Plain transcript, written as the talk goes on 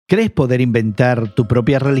¿Crees poder inventar tu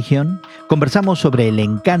propia religión? Conversamos sobre el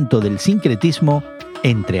encanto del sincretismo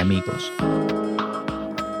entre amigos.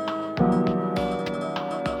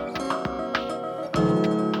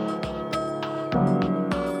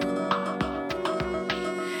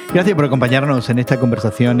 Gracias por acompañarnos en esta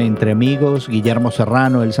conversación entre amigos, Guillermo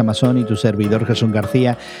Serrano, Elsa Mazón y tu servidor Jesús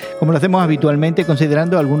García, como lo hacemos habitualmente,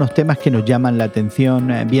 considerando algunos temas que nos llaman la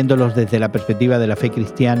atención, viéndolos desde la perspectiva de la fe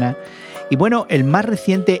cristiana. Y bueno, el más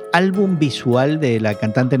reciente álbum visual de la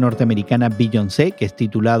cantante norteamericana Beyoncé, que es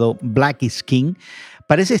titulado Black is King,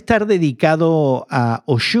 parece estar dedicado a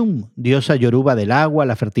Oshun, diosa yoruba del agua,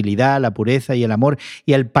 la fertilidad, la pureza y el amor,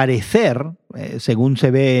 y al parecer, según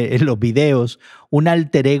se ve en los videos, un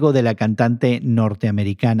alter ego de la cantante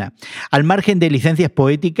norteamericana. Al margen de licencias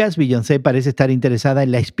poéticas, Beyoncé parece estar interesada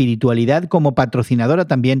en la espiritualidad como patrocinadora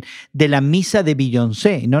también de la Misa de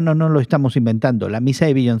Beyoncé. No lo estamos inventando. La Misa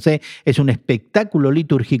de Beyoncé es un espectáculo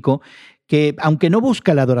litúrgico que, aunque no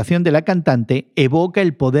busca la adoración de la cantante, evoca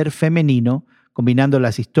el poder femenino, combinando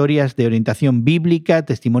las historias de orientación bíblica,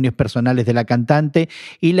 testimonios personales de la cantante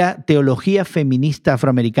y la teología feminista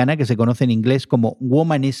afroamericana que se conoce en inglés como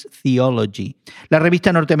Womanist Theology. La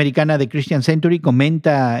revista norteamericana The Christian Century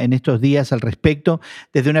comenta en estos días al respecto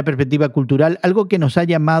desde una perspectiva cultural, algo que nos ha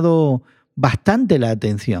llamado bastante la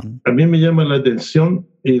atención. A mí me llama la atención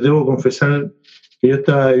y debo confesar que yo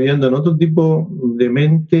estaba viviendo en otro tipo de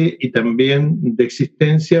mente y también de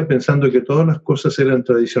existencia, pensando que todas las cosas eran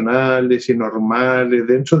tradicionales y normales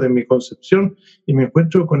dentro de mi concepción, y me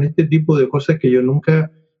encuentro con este tipo de cosas que yo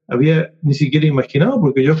nunca había ni siquiera imaginado,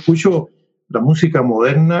 porque yo escucho la música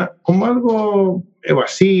moderna como algo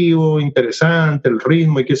evasivo, interesante, el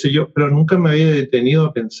ritmo y qué sé yo, pero nunca me había detenido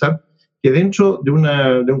a pensar que dentro de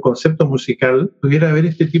un concepto musical pudiera haber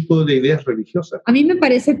este tipo de ideas religiosas. A mí me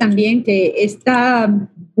parece también que esta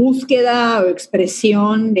búsqueda o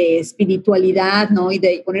expresión de espiritualidad, ¿no? Y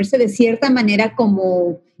de ponerse de cierta manera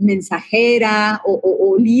como mensajera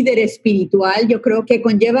o líder espiritual, yo creo que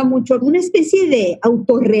conlleva mucho una especie de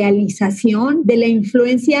autorrealización de la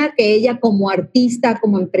influencia que ella como artista,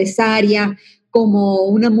 como empresaria, como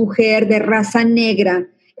una mujer de raza negra,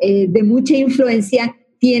 de mucha influencia,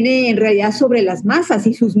 tiene en realidad sobre las masas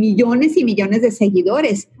y sus millones y millones de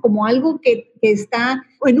seguidores, como algo que está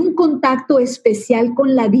en un contacto especial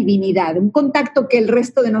con la divinidad, un contacto que el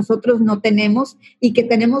resto de nosotros no tenemos y que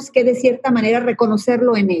tenemos que de cierta manera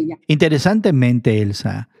reconocerlo en ella. Interesantemente,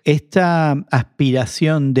 Elsa, esta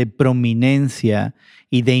aspiración de prominencia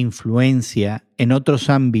y de influencia en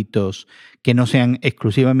otros ámbitos que no sean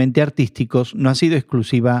exclusivamente artísticos no ha sido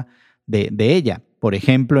exclusiva de ella. Por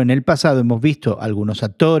ejemplo, en el pasado hemos visto algunos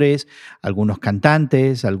actores, algunos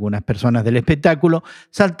cantantes, algunas personas del espectáculo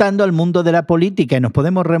saltando al mundo de la política, y nos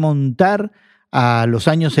podemos remontar a los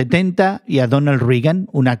años 70 y a Donald Reagan,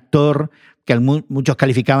 un actor que muchos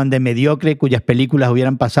calificaban de mediocre, cuyas películas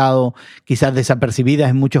hubieran pasado quizás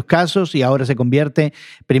desapercibidas en muchos casos, y ahora se convierte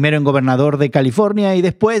primero en gobernador de California y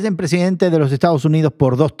después en presidente de los Estados Unidos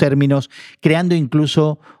por 2 términos, creando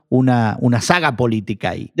incluso una saga política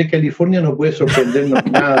ahí. De California no puede sorprendernos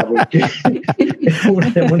nada, porque es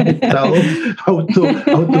un estado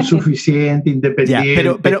autosuficiente,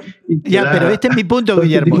 independiente. Pero este es mi punto,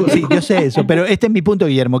 Guillermo. Sí, yo sé eso, pero este es mi punto,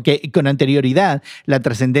 Guillermo, que con anterioridad la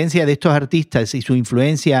trascendencia de estos artistas y su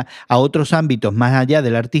influencia a otros ámbitos más allá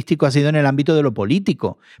del artístico ha sido en el ámbito de lo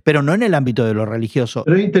político, pero no en el ámbito de lo religioso.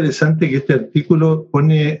 Pero es interesante que este artículo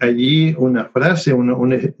pone allí una frase,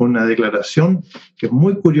 una declaración que es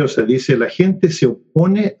muy curiosa. Dice: la gente se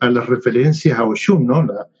opone a las referencias a Oshun, ¿no?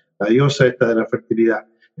 La diosa esta de la fertilidad,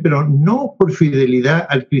 pero no por fidelidad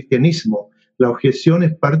al cristianismo. La objeción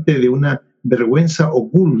es parte de una vergüenza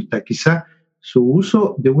oculta. Quizá su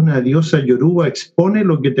uso de una diosa yoruba expone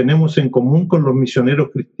lo que tenemos en común con los misioneros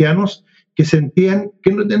cristianos, que sentían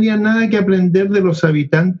que no tenían nada que aprender de los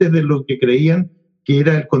habitantes de lo que creían que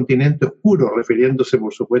era el continente oscuro, refiriéndose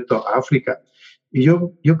por supuesto a África. Y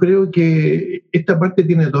yo creo que esta parte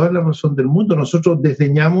tiene toda la razón del mundo. Nosotros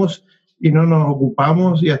desdeñamos y no nos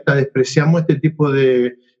ocupamos y hasta despreciamos este tipo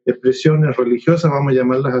de expresiones religiosas, vamos a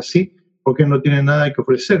llamarlas así, porque no tienen nada que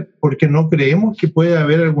ofrecer, porque no creemos que pueda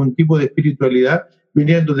haber algún tipo de espiritualidad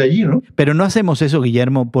viniendo de allí, ¿no? Pero no hacemos eso,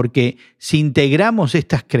 Guillermo, porque si integramos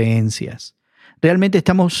estas creencias, realmente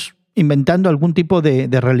estamos inventando algún tipo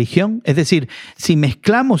de religión. Es decir, si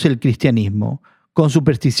mezclamos el cristianismo con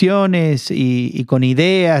supersticiones y con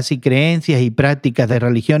ideas y creencias y prácticas de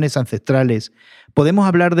religiones ancestrales, ¿podemos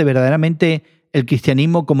hablar de verdaderamente el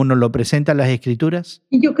cristianismo como nos lo presentan las escrituras?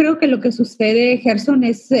 Y yo creo que lo que sucede, Gerson,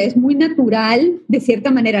 es muy natural, de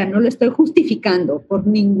cierta manera. No lo estoy justificando por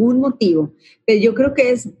ningún motivo, pero yo creo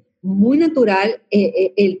que es muy natural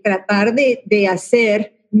el tratar de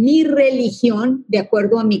hacer mi religión de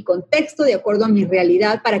acuerdo a mi contexto, de acuerdo a mi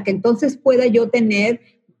realidad, para que entonces pueda yo tener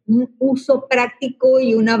un uso práctico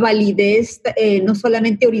y una validez no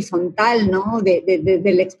solamente horizontal, ¿no? de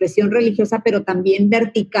la expresión religiosa, pero también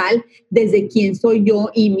vertical desde quién soy yo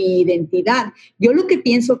y mi identidad. Yo lo que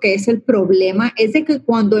pienso que es el problema es de que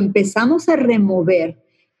cuando empezamos a remover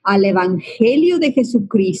al Evangelio de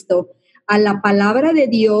Jesucristo, a la palabra de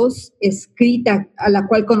Dios escrita, a la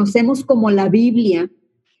cual conocemos como la Biblia,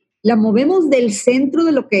 la movemos del centro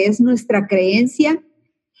de lo que es nuestra creencia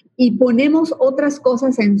y ponemos otras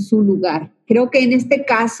cosas en su lugar. Creo que en este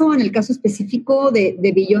caso, en el caso específico de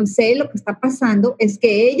Beyoncé, lo que está pasando es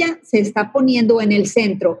que ella se está poniendo en el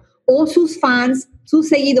centro, o sus fans, sus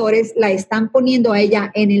seguidores, la están poniendo a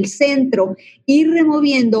ella en el centro y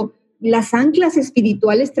removiendo las anclas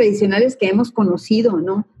espirituales tradicionales que hemos conocido,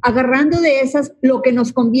 ¿no? Agarrando de esas lo que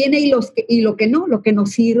nos conviene y lo que no, lo que nos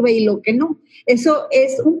sirve y lo que no. Eso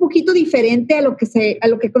es un poquito diferente a lo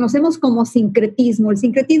que conocemos como sincretismo. El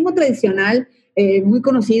sincretismo tradicional, muy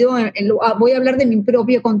conocido, voy a hablar de mi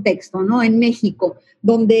propio contexto, ¿no? En México,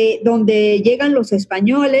 donde llegan los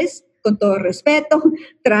españoles, con todo respeto,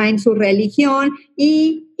 traen su religión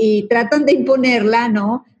y tratan de imponerla,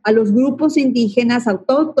 ¿no?, a los grupos indígenas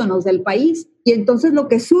autóctonos del país. Y entonces lo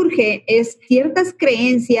que surge es ciertas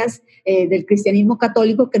creencias del cristianismo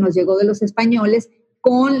católico que nos llegó de los españoles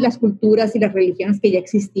con las culturas y las religiones que ya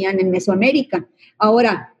existían en Mesoamérica.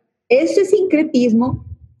 Ahora, ese sincretismo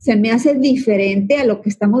se me hace diferente a lo que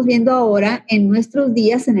estamos viendo ahora en nuestros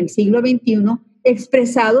días, en el siglo XXI,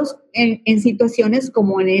 expresados en situaciones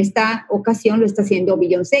como en esta ocasión lo está haciendo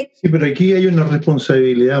Beyoncé. Sí, pero aquí hay una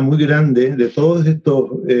responsabilidad muy grande de todas estas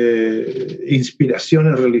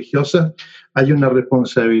inspiraciones religiosas. Hay una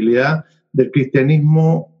responsabilidad del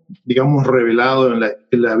cristianismo, digamos, revelado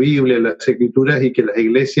en la Biblia, en las Escrituras, y que las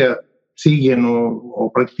iglesias siguen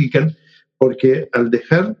o practican, porque al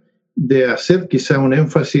dejar de hacer quizá un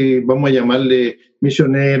énfasis, vamos a llamarle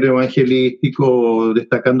misionero, evangelístico,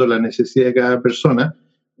 destacando la necesidad de cada persona,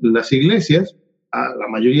 las iglesias, la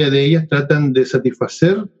mayoría de ellas, tratan de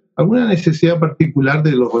satisfacer alguna necesidad particular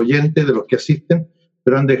de los oyentes, de los que asisten,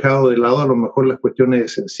 pero han dejado de lado a lo mejor las cuestiones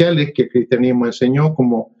esenciales que el cristianismo enseñó,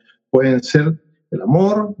 como pueden ser el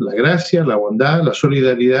amor, la gracia, la bondad, la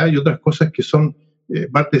solidaridad y otras cosas que son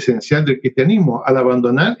parte esencial del cristianismo. Al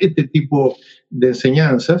abandonar este tipo de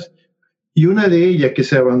enseñanzas, y una de ellas que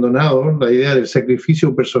se ha abandonado, la idea del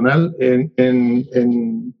sacrificio personal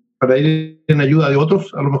para ir en ayuda de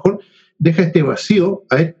otros, a lo mejor deja este vacío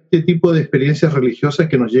a este tipo de experiencias religiosas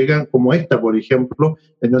que nos llegan, como esta, por ejemplo,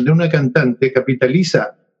 en donde una cantante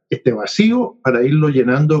capitaliza este vacío para irlo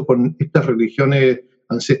llenando con estas religiones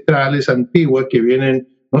ancestrales, antiguas, que vienen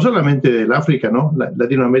no solamente del África, ¿no?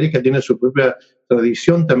 Latinoamérica tiene su propia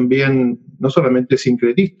tradición también, no solamente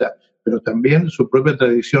sincretista, pero también su propia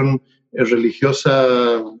tradición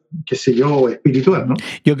religiosa, qué sé yo, espiritual, ¿no?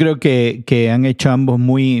 Yo creo que han hecho ambos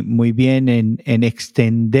muy, muy bien en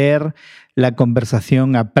extender la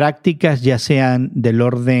conversación a prácticas, ya sean del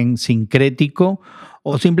orden sincrético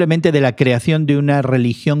o simplemente de la creación de una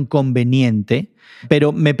religión conveniente.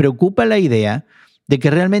 Pero me preocupa la idea de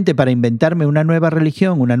que realmente para inventarme una nueva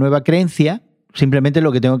religión, una nueva creencia, simplemente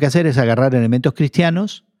lo que tengo que hacer es agarrar elementos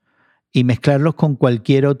cristianos y mezclarlos con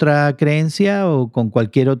cualquier otra creencia o con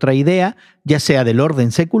cualquier otra idea, ya sea del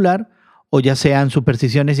orden secular o ya sean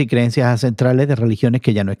supersticiones y creencias ancestrales de religiones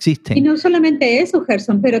que ya no existen. Y no solamente eso,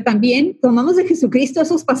 Gerson, pero también tomamos de Jesucristo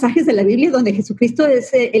esos pasajes de la Biblia donde Jesucristo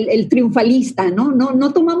es el triunfalista, ¿no?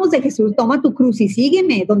 No tomamos de Jesús, toma tu cruz y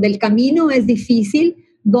sígueme, donde el camino es difícil,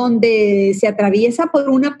 donde se atraviesa por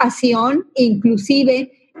una pasión,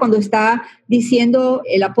 inclusive cuando está diciendo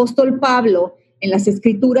el apóstol Pablo en las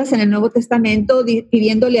Escrituras, en el Nuevo Testamento,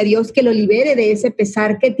 pidiéndole a Dios que lo libere de ese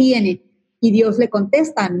pesar que tiene. Y Dios le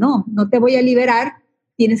contesta, no te voy a liberar,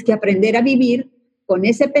 tienes que aprender a vivir con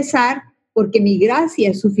ese pesar porque mi gracia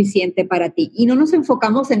es suficiente para ti. Y no nos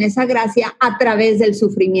enfocamos en esa gracia a través del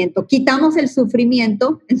sufrimiento. Quitamos el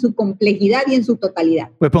sufrimiento en su complejidad y en su totalidad.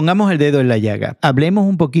 Pues pongamos el dedo en la llaga. Hablemos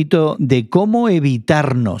un poquito de cómo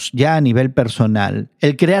evitarnos, ya a nivel personal,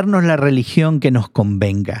 el crearnos la religión que nos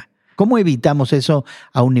convenga. ¿Cómo evitamos eso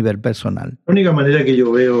a un nivel personal? La única manera que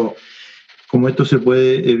yo veo cómo esto se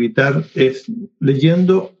puede evitar es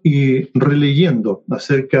leyendo y releyendo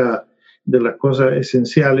acerca de las cosas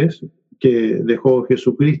esenciales que dejó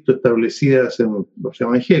Jesucristo establecidas en los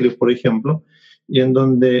evangelios, por ejemplo, y en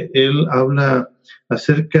donde Él habla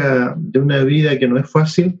acerca de una vida que no es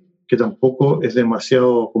fácil, que tampoco es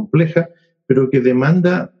demasiado compleja, pero que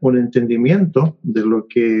demanda un entendimiento de lo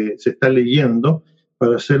que se está leyendo,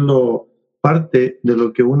 para hacerlo parte de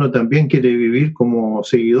lo que uno también quiere vivir como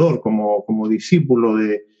seguidor, como discípulo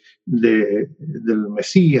del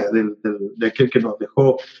Mesías, de aquel que nos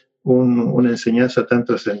dejó una enseñanza tan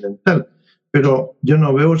trascendental. Pero yo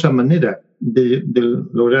no veo otra manera de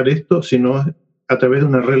lograr esto sino a través de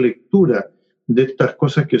una relectura de estas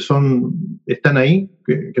cosas que están ahí,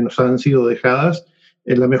 que nos han sido dejadas,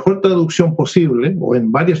 en la mejor traducción posible, o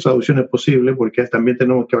en varias traducciones posibles, porque también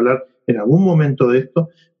tenemos que hablar en algún momento de esto,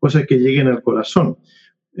 cosas que lleguen al corazón.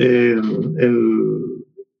 Yo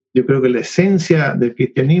creo que la esencia del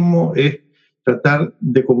cristianismo es tratar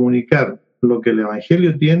de comunicar lo que el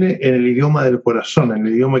Evangelio tiene en el idioma del corazón, en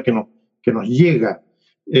el idioma que nos llega.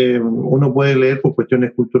 Uno puede leer por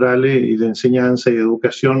cuestiones culturales y de enseñanza y de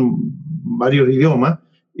educación varios idiomas,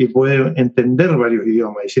 y puede entender varios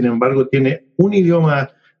idiomas, y sin embargo tiene un idioma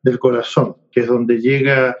del corazón, que es donde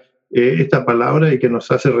llega esta palabra y que nos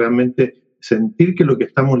hace realmente sentir que lo que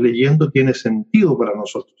estamos leyendo tiene sentido para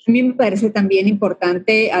nosotros. A mí me parece también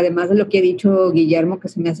importante, además de lo que ha dicho Guillermo, que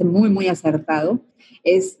se me hace muy, muy acertado,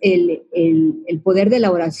 es el poder de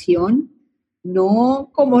la oración, no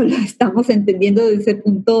como lo estamos entendiendo desde ese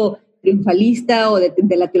punto triunfalista o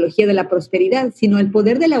de la teología de la prosperidad, sino el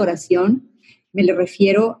poder de la oración. Me le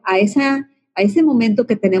refiero a ese momento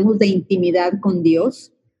que tenemos de intimidad con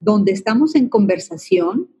Dios, donde estamos en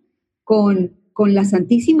conversación con la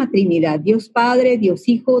Santísima Trinidad, Dios Padre, Dios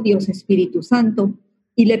Hijo, Dios Espíritu Santo,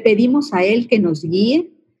 y le pedimos a Él que nos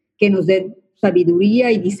guíe, que nos dé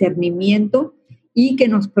sabiduría y discernimiento, y que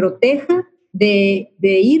nos proteja de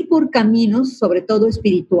ir por caminos, sobre todo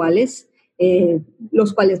espirituales,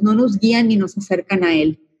 los cuales no nos guían ni nos acercan a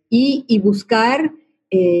Él, y buscar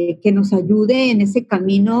que nos ayude en ese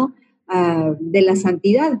camino de la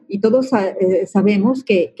santidad. Y todos sabemos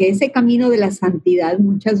que ese camino de la santidad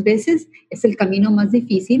muchas veces es el camino más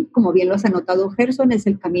difícil, como bien lo has anotado, Gerson, es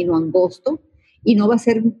el camino angosto, y no va a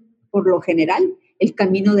ser, por lo general, el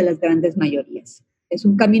camino de las grandes mayorías. Es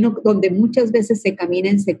un camino donde muchas veces se camina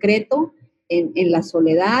en secreto, en la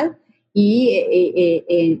soledad y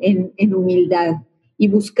en humildad. Y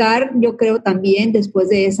buscar, yo creo también, después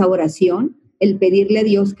de esa oración, el pedirle a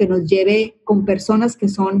Dios que nos lleve con personas que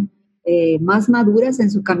son más maduras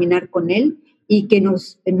en su caminar con Él, y que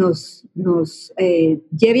nos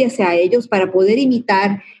lleve hacia ellos para poder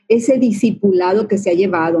imitar ese discipulado que se ha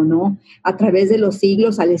llevado, ¿no?, a través de los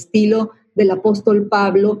siglos, al estilo del apóstol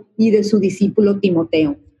Pablo y de su discípulo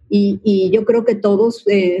Timoteo. Y yo creo que todos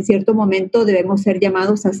en cierto momento debemos ser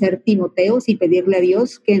llamados a ser Timoteos y pedirle a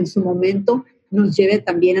Dios que en su momento nos lleve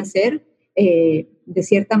también a ser de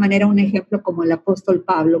cierta manera un ejemplo como el apóstol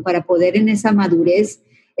Pablo, para poder en esa madurez,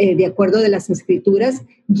 de acuerdo de las Escrituras,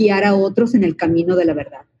 guiar a otros en el camino de la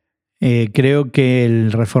verdad. Creo que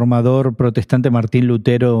el reformador protestante Martín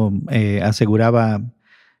Lutero aseguraba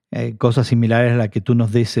cosas similares a las que tú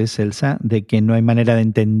nos dices, Elsa, de que no hay manera de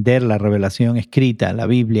entender la revelación escrita, la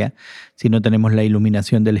Biblia, si no tenemos la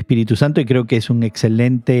iluminación del Espíritu Santo, y creo que es un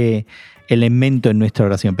excelente elemento en nuestra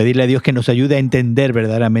oración, pedirle a Dios que nos ayude a entender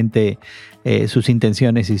verdaderamente sus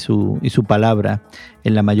intenciones y su palabra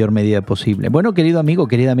en la mayor medida posible. Bueno, querido amigo,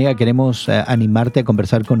 querida amiga, queremos animarte a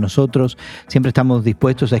conversar con nosotros. Siempre estamos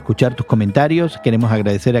dispuestos a escuchar tus comentarios. Queremos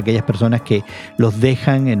agradecer a aquellas personas que los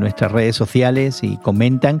dejan en nuestras redes sociales y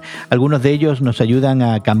comentan. Algunos de ellos nos ayudan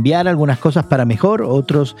a cambiar algunas cosas para mejor,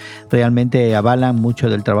 otros realmente avalan mucho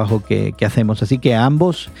del trabajo que hacemos. Así que a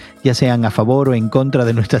ambos, ya sean a favor o en contra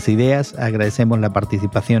de nuestras ideas, agradecemos la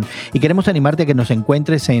participación. Y queremos animarte a que nos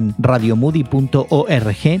encuentres en radiomoody.org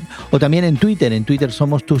o también en Twitter. En Twitter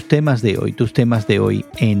somos tus temas de hoy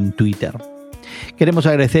en Twitter. Queremos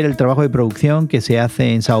agradecer el trabajo de producción que se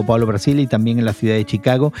hace en Sao Paulo, Brasil, y también en la ciudad de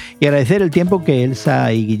Chicago, y agradecer el tiempo que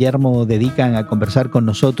Elsa y Guillermo dedican a conversar con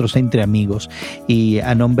nosotros entre amigos. Y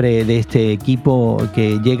a nombre de este equipo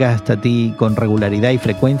que llega hasta ti con regularidad y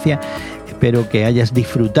frecuencia, espero que hayas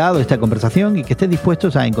disfrutado esta conversación y que estés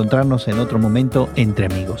dispuestos a encontrarnos en otro momento entre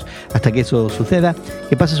amigos. Hasta que eso suceda,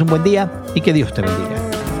 que pases un buen día y que Dios te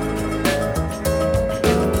bendiga.